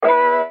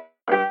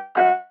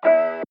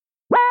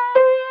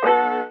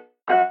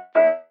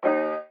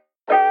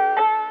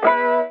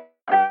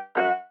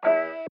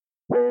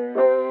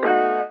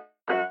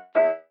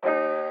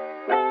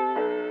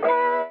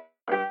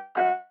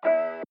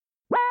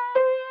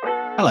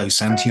Hello,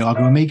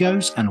 Santiago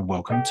amigos, and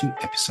welcome to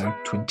episode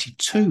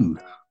 22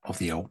 of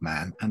the Old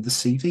Man and the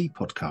CV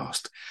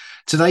podcast.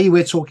 Today,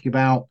 we're talking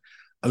about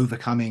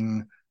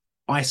overcoming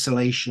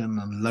isolation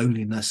and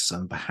loneliness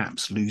and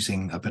perhaps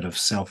losing a bit of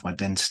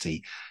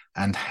self-identity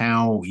and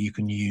how you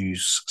can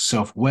use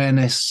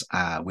self-awareness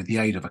with the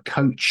aid of a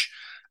coach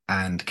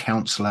and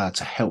counsellor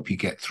to help you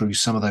get through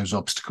some of those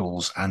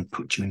obstacles and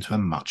put you into a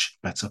much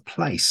better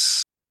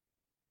place.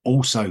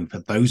 Also, for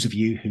those of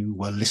you who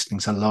were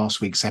listening to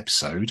last week's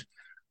episode,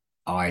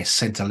 I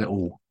sent a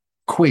little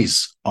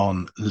quiz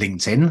on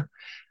LinkedIn,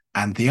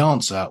 and the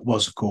answer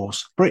was, of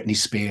course, Britney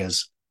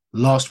Spears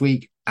last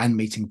week and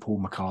meeting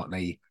Paul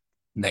McCartney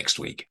next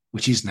week,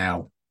 which is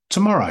now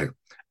tomorrow.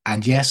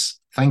 And yes,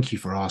 thank you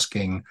for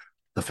asking.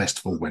 The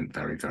festival went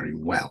very, very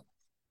well.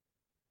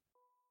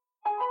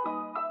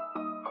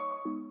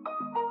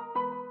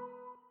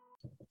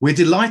 We're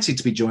delighted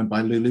to be joined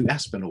by LuLu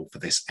Aspinall for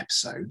this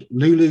episode.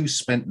 LuLu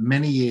spent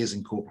many years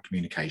in corporate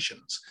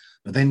communications,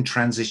 but then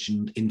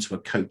transitioned into a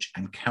coach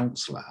and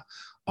counsellor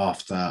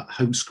after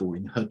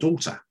homeschooling her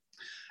daughter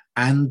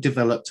and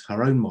developed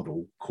her own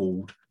model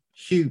called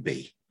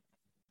Hubie.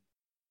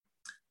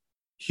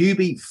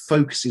 Hubie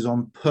focuses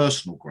on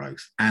personal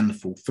growth and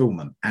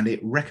fulfillment, and it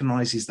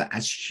recognises that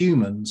as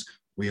humans,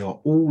 we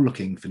are all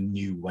looking for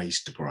new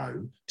ways to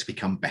grow, to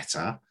become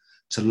better,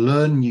 to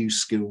learn new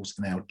skills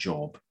in our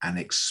job and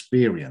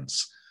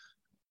experience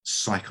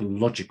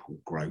psychological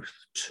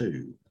growth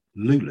too.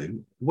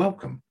 LuLu,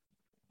 welcome.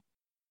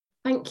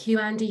 Thank you,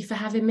 Andy, for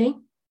having me.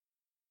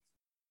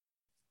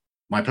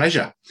 My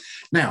pleasure.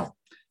 Now,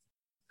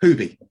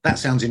 Hubie, that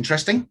sounds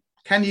interesting.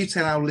 Can you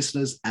tell our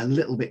listeners a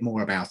little bit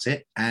more about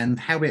it and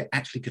how it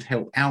actually could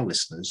help our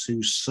listeners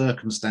whose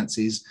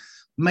circumstances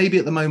maybe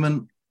at the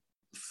moment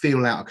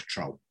feel out of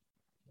control?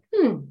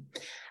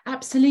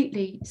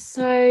 Absolutely.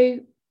 So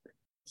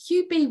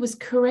Hubie was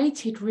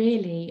created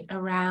really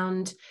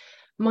around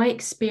my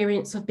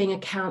experience of being a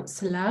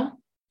counsellor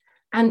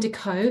and a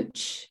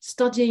coach,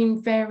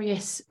 studying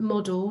various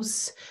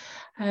models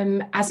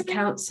as a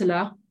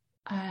counsellor.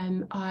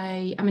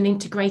 I am an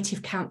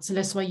integrative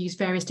counsellor, so I use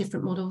various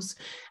different models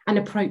and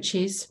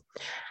approaches.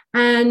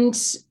 And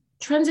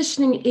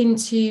transitioning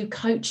into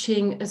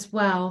coaching as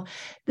well,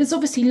 there's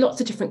obviously lots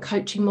of different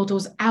coaching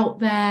models out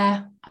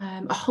there,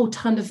 a whole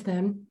ton of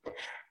them.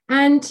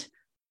 And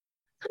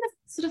kind of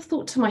sort of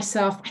thought to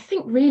myself, I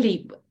think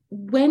really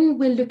when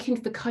we're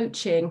looking for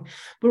coaching,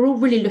 we're all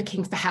really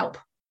looking for help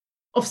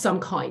of some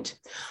kind.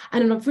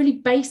 And on a really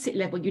basic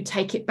level, you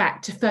take it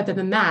back to further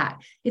than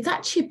that. It's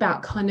actually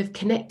about kind of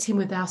connecting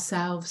with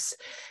ourselves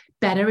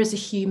better as a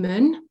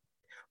human,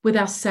 with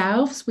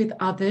ourselves, with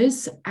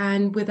others,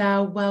 and with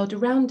our world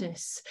around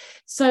us.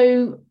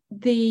 So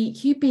the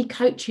Hubie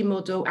coaching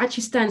model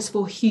actually stands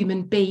for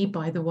Human Be,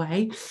 by the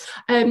way,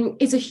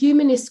 is a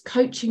humanist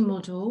coaching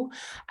model,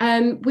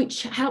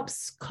 which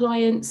helps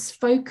clients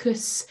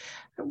focus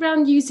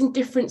around using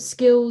different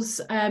skills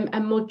and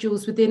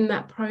modules within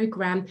that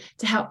program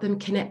to help them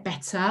connect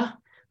better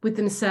with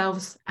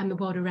themselves and the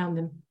world around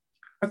them.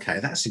 Okay,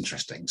 that's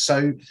interesting.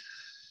 So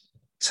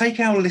take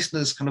our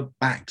listeners kind of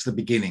back to the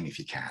beginning, if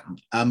you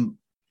can.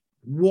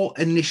 What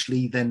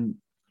initially then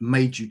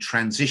made you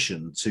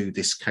transition to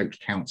this coach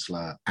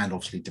counsellor and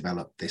obviously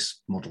develop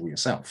this model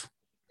yourself?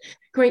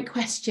 Great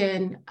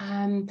question.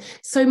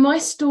 So my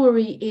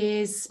story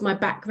is, my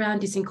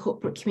background is in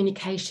corporate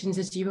communications,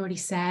 as you already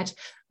said,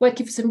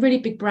 working for some really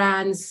big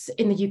brands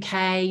in the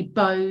UK,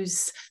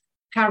 Bose,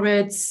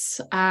 Harrods,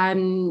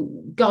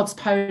 God's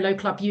Polo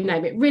Club, you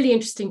name it, really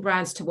interesting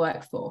brands to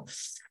work for.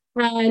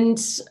 And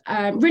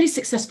really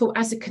successful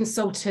as a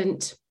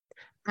consultant.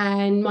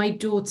 And my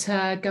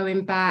daughter,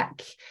 going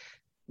back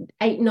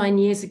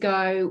 8-9 years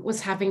ago, was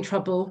having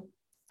trouble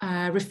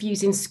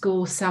refusing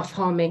school,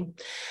 self-harming.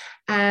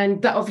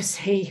 And that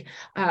obviously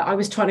I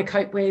was trying to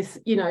cope with,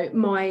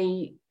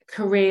 my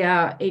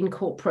career in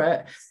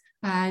corporate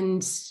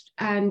and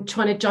trying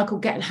to juggle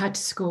getting her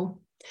to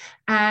school.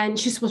 And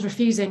she just was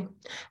refusing.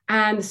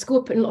 And the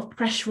school put a lot of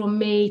pressure on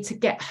me to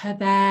get her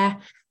there.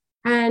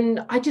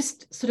 And I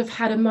just sort of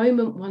had a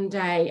moment one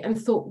day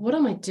and thought, what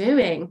am I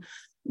doing?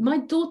 My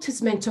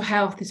daughter's mental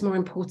health is more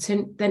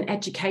important than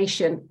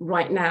education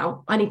right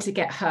now. I need to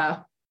get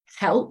her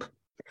help.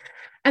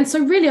 And so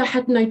really I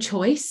had no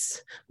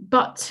choice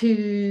but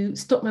to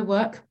stop my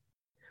work,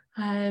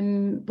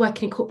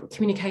 working in corporate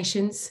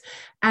communications,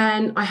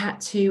 and I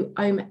had to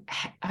home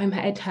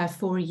ed her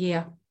for a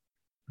year.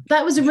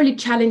 That was a really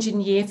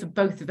challenging year for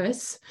both of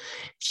us.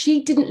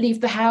 She didn't leave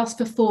the house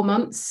for 4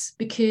 months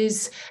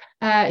because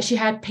she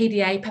had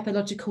PDA,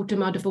 pathological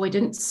demand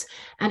avoidance,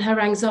 and her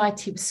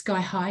anxiety was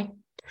sky high.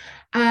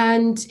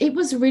 And it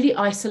was really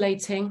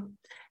isolating.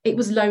 It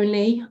was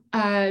lonely.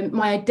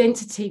 My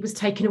identity was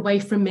taken away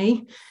from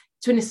me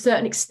to a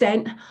certain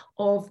extent,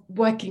 of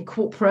working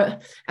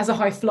corporate as a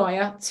high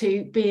flyer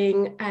to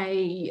being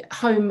a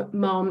home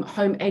mum,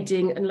 home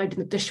edding and loading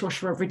the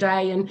dishwasher every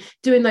day and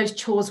doing those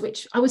chores,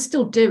 which I was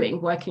still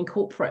doing working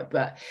corporate,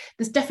 but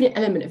there's definitely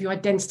an element of your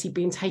identity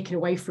being taken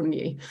away from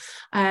you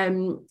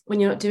when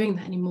you're not doing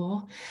that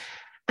anymore.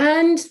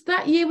 And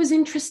that year was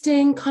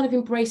interesting, kind of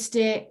embraced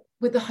it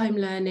with the home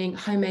learning,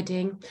 home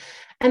edding.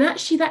 And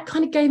actually, that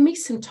kind of gave me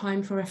some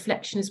time for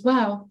reflection as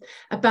well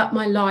about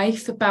my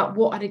life, about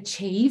what I'd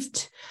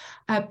achieved,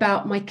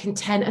 about my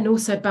content, and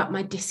also about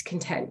my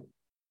discontent.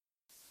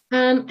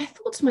 And I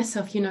thought to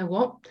myself, you know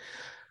what?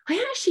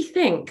 I actually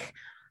think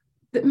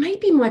that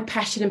maybe my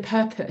passion and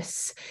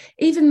purpose,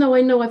 even though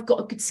I know I've got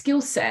a good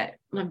skill set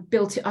and I've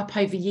built it up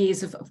over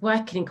years of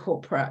working in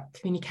corporate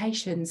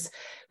communications,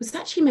 was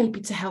actually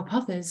maybe to help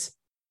others.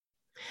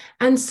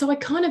 And so I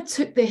kind of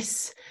took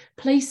this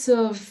place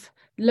of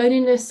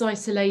loneliness,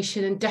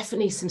 isolation, and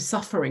definitely some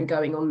suffering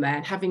going on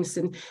there, having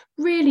some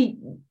really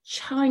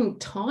trying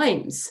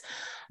times.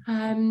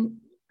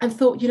 And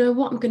thought, you know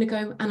what, I'm going to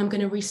go and I'm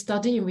going to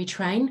restudy and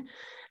retrain,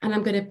 and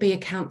I'm going to be a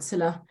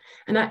counsellor.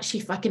 And actually,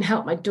 if I can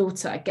help my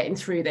daughter getting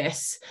through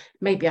this,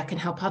 maybe I can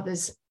help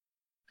others.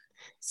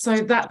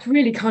 So that's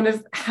really kind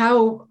of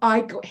how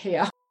I got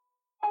here.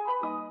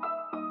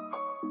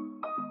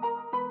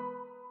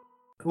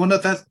 Well, no,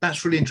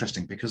 that's really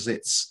interesting because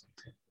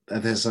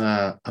there's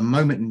a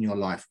moment in your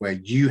life where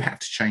you have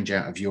to change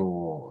out of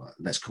your,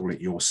 let's call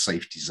it your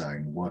safety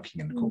zone,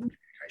 working in the corporate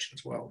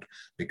communications world,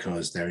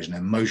 because there is an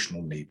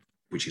emotional need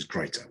which is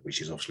greater,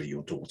 which is obviously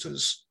your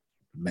daughter's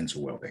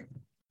mental well-being,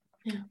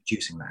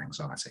 reducing that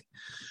anxiety.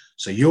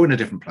 So you're in a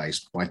different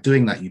place. By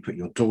doing that, you put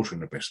your daughter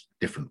in a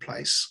different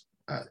place,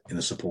 in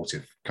a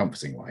supportive,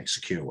 comforting way,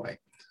 secure way.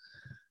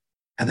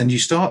 And then you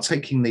start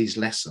taking these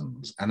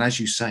lessons. And as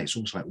you say, it's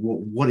almost like,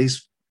 what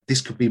is,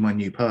 this could be my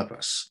new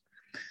purpose.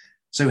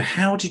 So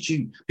how did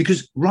you,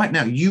 because right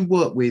now you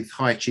work with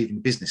high achieving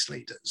business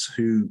leaders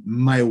who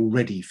may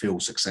already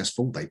feel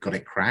successful, they've got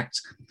it cracked,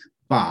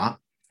 but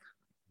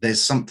there's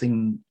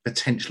something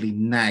potentially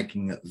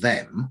nagging at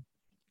them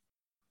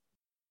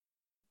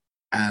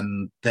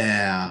and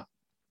their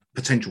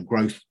potential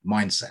growth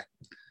mindset,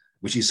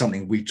 which is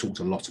something we talked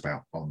a lot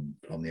about on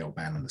the Old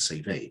Man and the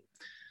CV.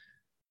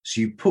 So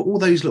you put all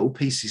those little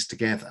pieces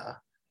together.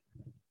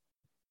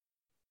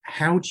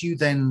 How do you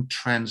then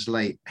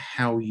translate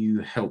how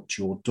you helped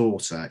your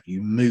daughter,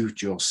 you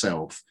moved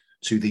yourself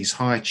to these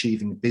high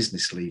achieving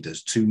business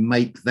leaders to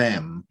make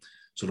them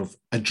sort of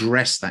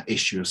address that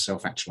issue of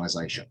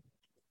self-actualization?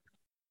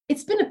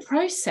 It's been a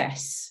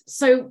process.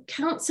 So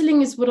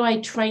counselling is what I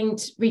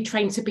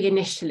retrained to be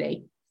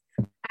initially.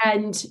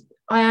 And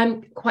I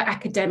am quite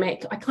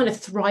academic. I kind of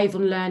thrive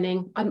on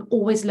learning. I'm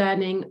always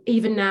learning.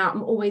 Even now,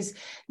 I'm always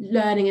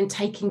learning and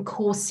taking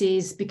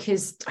courses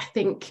because I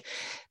think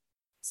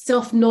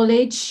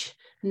self-knowledge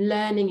and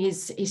learning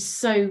is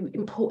so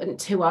important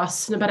to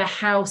us. No matter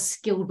how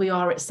skilled we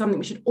are, it's something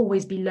we should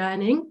always be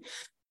learning.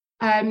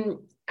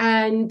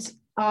 And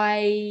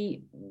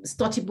I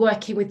started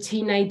working with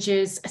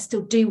teenagers. I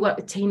still do work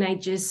with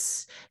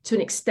teenagers to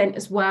an extent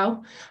as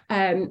well,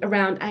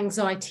 around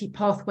anxiety,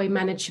 pathway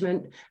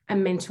management,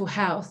 and mental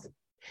health.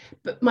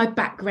 But my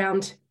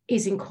background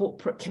is in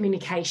corporate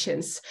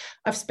communications.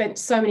 I've spent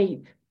so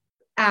many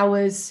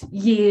hours,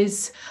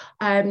 years,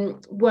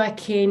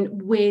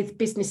 working with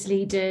business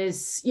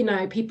leaders, you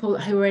know, people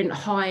who are in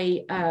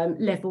high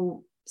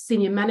level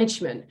senior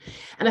management.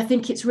 And I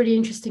think it's really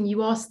interesting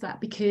you asked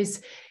that,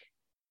 because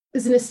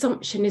there's an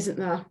assumption, isn't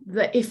there,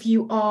 that if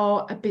you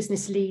are a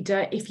business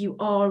leader, if you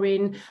are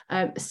in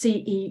a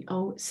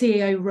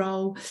CEO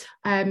role,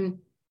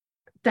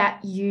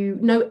 that you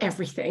know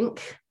everything,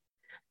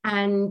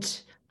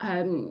 and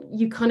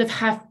you kind of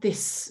have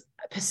this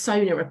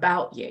persona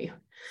about you.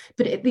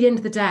 But at the end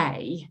of the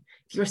day,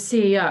 if you're a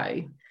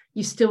CEO,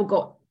 you've still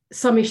got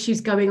some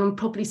issues going on,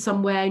 probably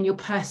somewhere in your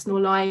personal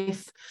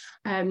life.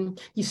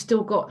 You've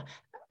still got,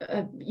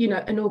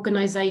 an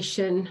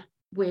organization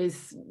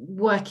with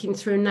working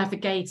through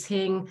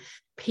navigating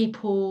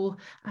people,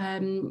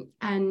 and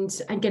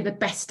get the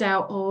best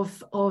out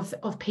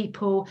of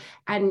people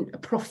and a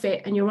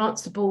profit, and you're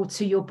answerable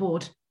to your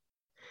board.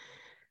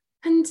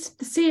 And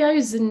the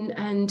CEOs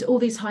and all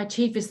these high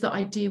achievers that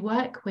I do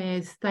work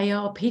with, they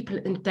are people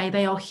at the end of the day,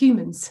 they are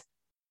humans.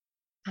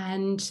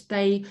 And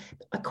they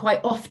are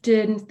quite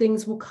often,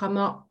 things will come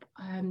up,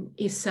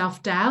 is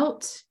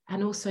self-doubt,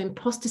 and also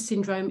imposter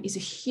syndrome is a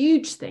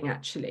huge thing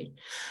actually.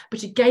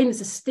 But again,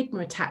 there's a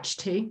stigma attached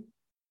to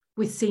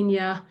with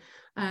senior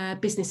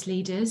business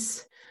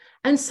leaders.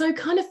 And so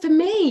kind of for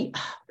me,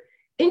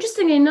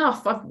 interestingly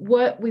enough, I've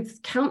worked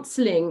with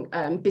counselling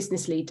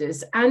business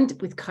leaders and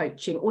with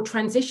coaching, or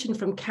transition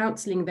from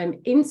counselling them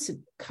into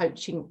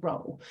coaching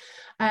role.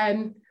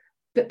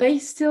 But they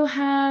still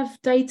have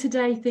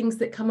day-to-day things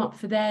that come up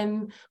for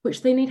them,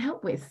 which they need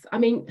help with. I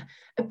mean,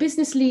 a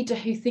business leader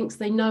who thinks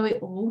they know it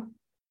all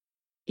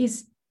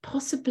is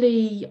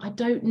possibly, I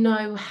don't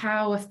know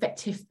how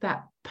effective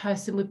that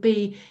person would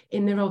be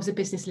in their role as a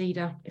business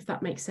leader, if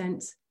that makes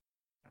sense.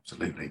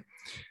 Absolutely.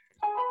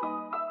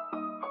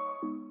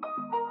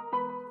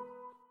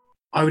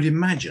 I would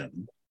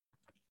imagine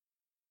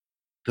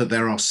that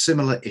there are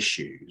similar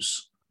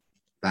issues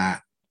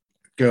that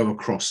go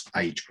across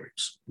age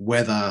groups,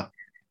 whether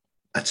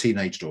a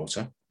teenage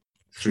daughter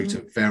through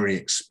to very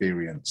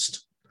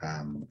experienced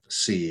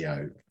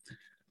CEO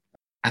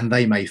and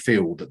they may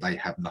feel that they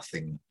have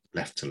nothing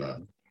left to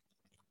learn.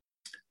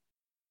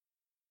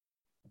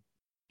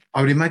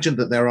 I would imagine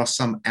that there are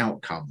some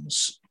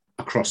outcomes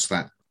across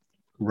that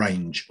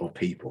range of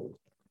people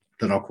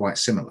that are quite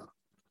similar.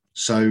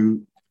 So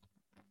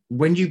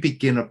when you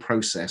begin a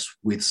process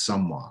with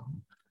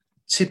someone,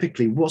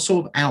 typically what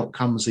sort of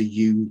outcomes are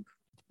you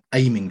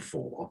aiming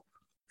for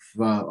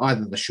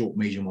either the short,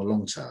 medium or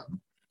long term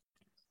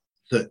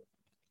that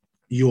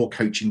your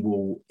coaching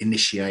will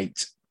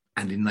initiate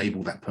and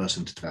enable that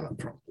person to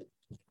develop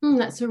from?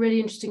 That's a really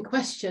interesting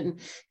question,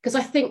 because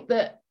I think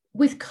that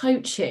with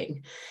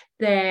coaching,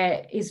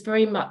 there is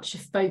very much a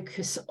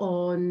focus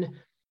on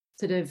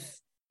sort of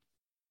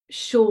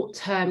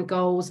short-term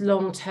goals,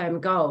 long-term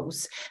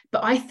goals.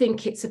 But I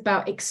think it's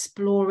about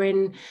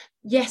exploring.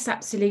 Yes,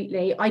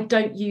 absolutely. I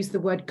don't use the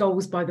word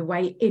goals, by the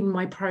way, in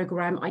my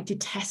program. I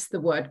detest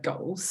the word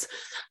goals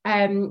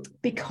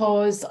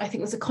because I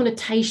think there's a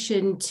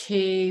connotation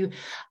to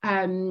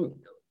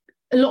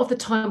a lot of the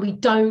time we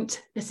don't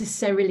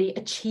necessarily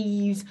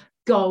achieve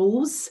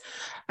goals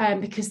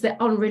because they're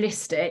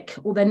unrealistic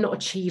or they're not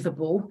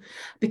achievable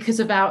because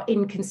of our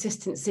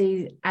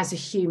inconsistency as a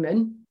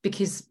human,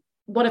 because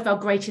one of our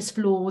greatest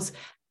flaws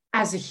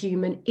as a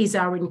human is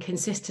our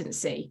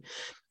inconsistency.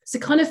 So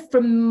kind of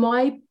from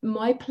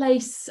my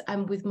place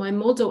and with my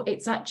model,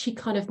 it's actually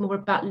kind of more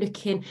about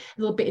looking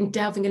a little bit and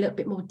delving a little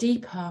bit more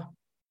deeper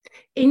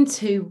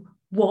into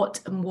what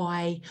and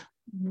why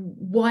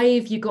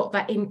have you got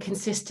that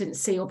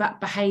inconsistency or that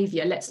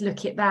behavior. Let's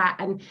look at that.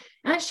 And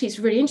actually it's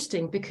really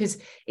interesting because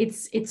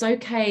it's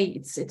okay,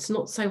 it's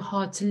not so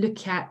hard to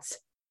look at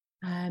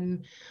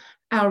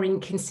our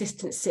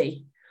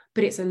inconsistency,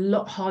 but it's a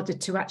lot harder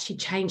to actually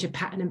change a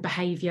pattern and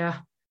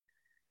behavior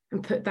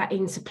and put that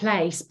into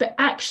place. But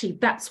actually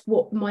that's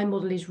what my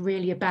model is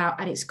really about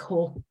at its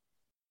core,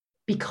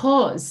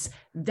 because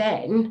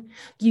then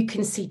you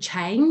can see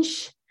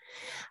change.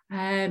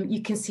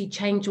 You can see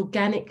change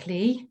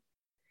organically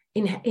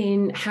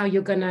in how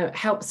you're going to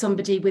help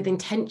somebody with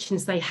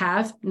intentions they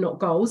have, not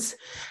goals,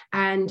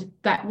 and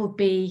that will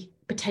be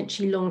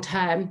potentially long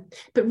term.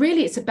 But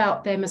really it's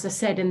about them, as I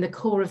said, in the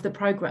core of the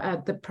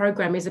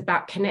program is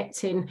about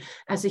connecting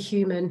as a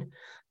human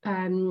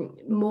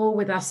more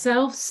with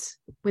ourselves,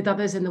 with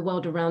others in the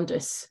world around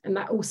us. And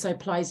that also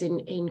applies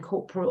in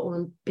corporate or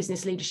in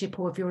business leadership,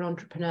 or if you're an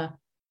entrepreneur.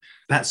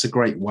 That's a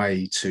great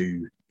way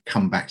to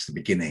come back to the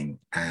beginning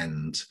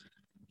and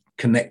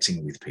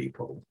connecting with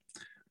people.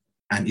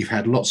 And you've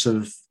had lots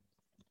of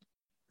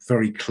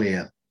very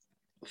clear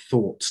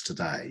thoughts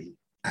today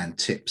and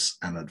tips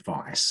and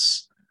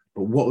advice.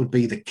 But what would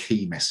be the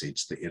key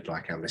message that you'd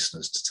like our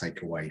listeners to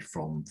take away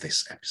from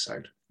this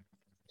episode?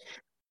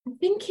 I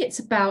think it's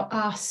about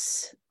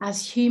us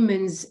as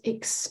humans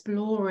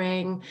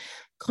exploring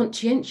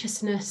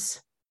conscientiousness.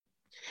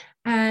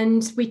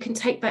 And we can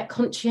take that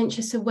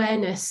conscientious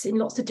awareness in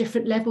lots of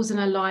different levels in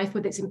our life,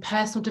 whether it's in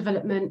personal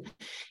development,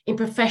 in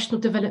professional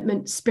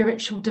development,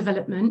 spiritual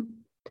development.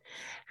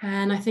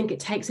 And I think it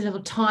takes a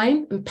little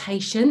time and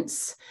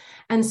patience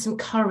and some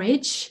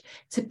courage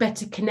to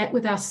better connect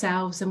with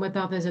ourselves and with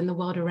others in the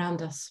world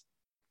around us.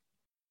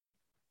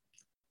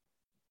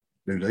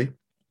 LuLu,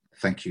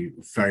 thank you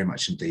very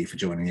much indeed for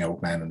joining the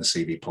Old Man and the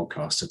CV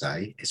podcast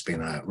today. It's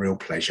been a real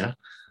pleasure.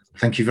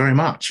 Thank you very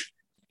much.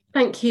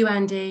 Thank you,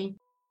 Andy.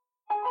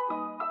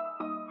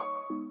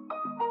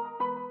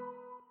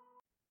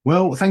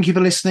 Well, thank you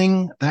for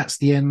listening. That's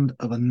the end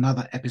of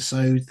another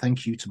episode.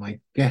 Thank you to my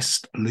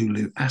guest,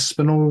 LuLu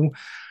Aspinall.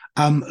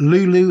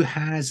 LuLu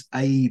has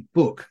a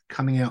book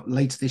coming out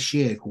later this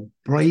year called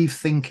Brave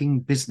Thinking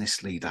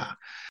Business Leader.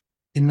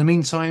 In the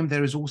meantime,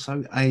 there is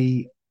also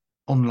an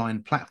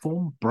online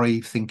platform,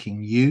 Brave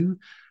Thinking You,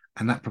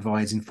 and that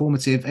provides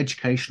informative,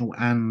 educational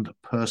and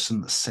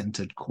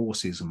person-centered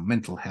courses on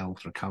mental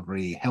health,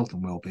 recovery, health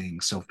and well-being,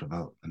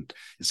 self-development,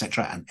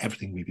 etc., and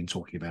everything we've been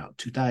talking about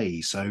today.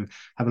 So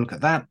have a look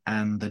at that,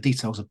 and the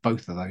details of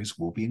both of those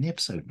will be in the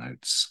episode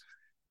notes.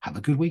 Have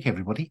a good week,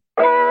 everybody.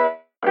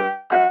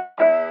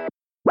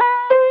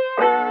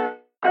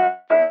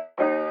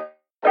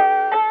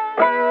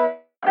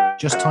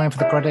 Just time for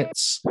the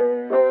credits.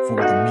 For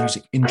the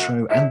music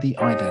intro and the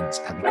idents,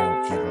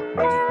 Abigail Eva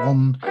Molly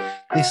on.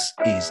 This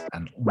is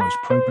an Almost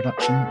Pro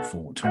production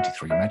for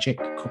 23 Magic,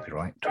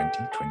 copyright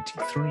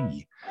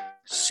 2023.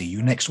 See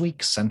you next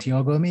week,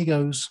 Santiago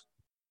amigos.